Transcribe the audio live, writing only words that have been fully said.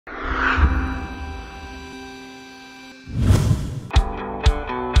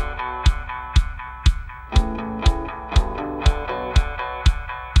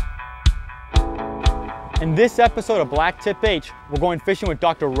In this episode of Black Tip H, we're going fishing with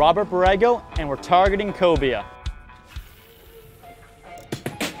Dr. Robert Borrego and we're targeting cobia.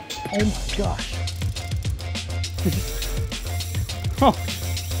 Oh my gosh. Oh.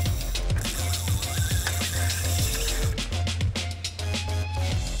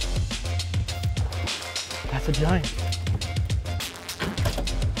 That's a giant.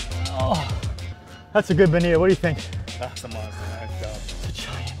 Oh, that's a good bonito. What do you think? That's a monster. Nice job. It's a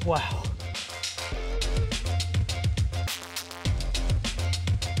giant. Wow.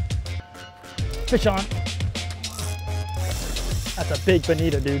 Fish on. That's a big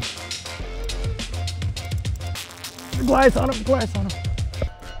bonito, dude. Goliath on him, Goliath on him.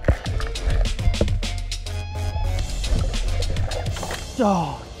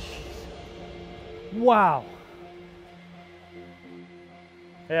 Oh, geez. Wow.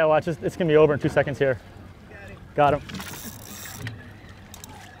 Yeah, watch, it's gonna be over in 2 seconds here. Got him.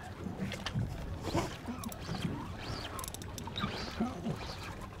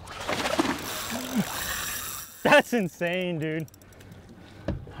 That's insane, dude.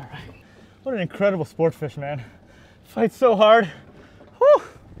 All right. What an incredible sport fish, man. Fights so hard. Whew.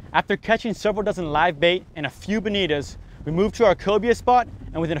 After catching several dozen live bait and a few bonitas, we moved to our cobia spot,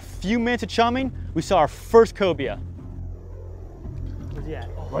 and within a few minutes of chumming, we saw our first cobia. Where's he at?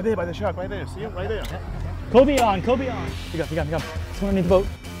 Oh. Right there by the shark, right there. See him? Right there. Cobia on, cobia on. You got him. It's underneath the boat.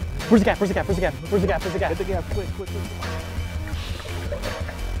 Where's the gap? Where's the gap? Where's the gap? Where's the gap? Where's the gap? Get the gap, quick.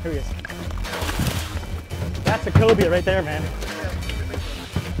 Here he is. That's a cobia right there, man.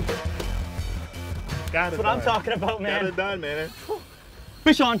 That's what I'm talking about, man. Got it done, man.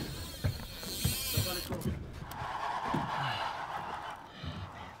 Fish on.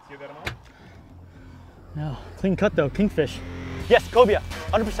 You got him on? No, clean cut though, kingfish. Yes, cobia,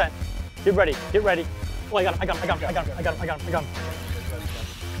 100%. Get ready, get ready. Oh, I got him.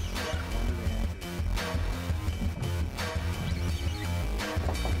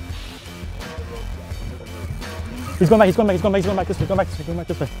 He's going back this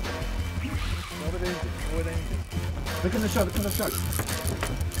way. Look in the shark,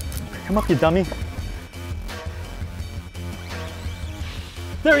 Come up, you dummy.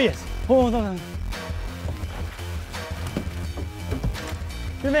 There he is. Hold on.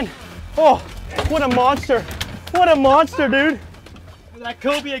 Get him in. Oh, what a monster. What a monster, dude. Look at that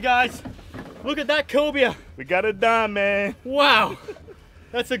cobia, guys. Look at that cobia. We got it done, man. Wow.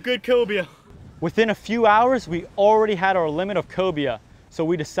 That's a good cobia. Within a few hours, we already had our limit of cobia, so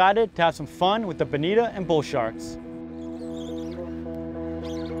we decided to have some fun with the bonita and bull sharks.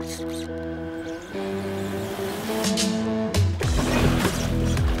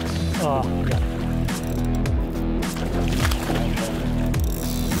 Oh, my God.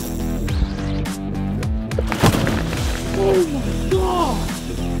 Oh my God!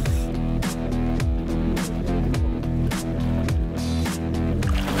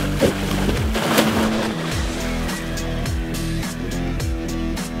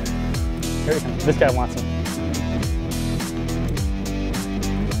 Here he comes. This guy wants him.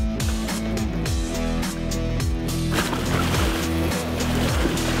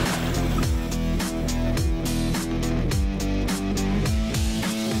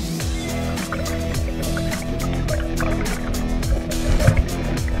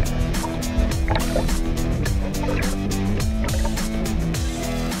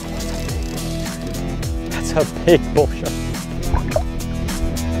 That's a big bull shark.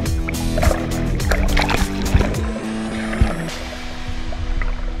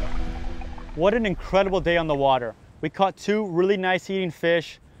 What an incredible day on the water. We caught 2 really nice eating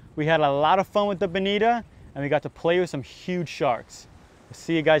fish. We had a lot of fun with the bonita, and we got to play with some huge sharks. We'll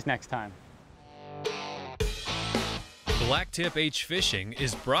see you guys next time. Black Tip H Fishing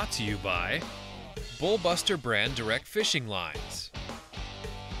is brought to you by Bullbuster brand direct fishing lines.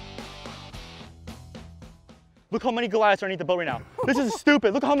 Look how many goliaths are underneath the boat right now. This is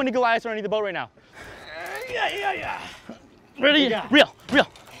stupid. Look how many goliaths are underneath the boat right now. Yeah. Ready? Yeah. Reel.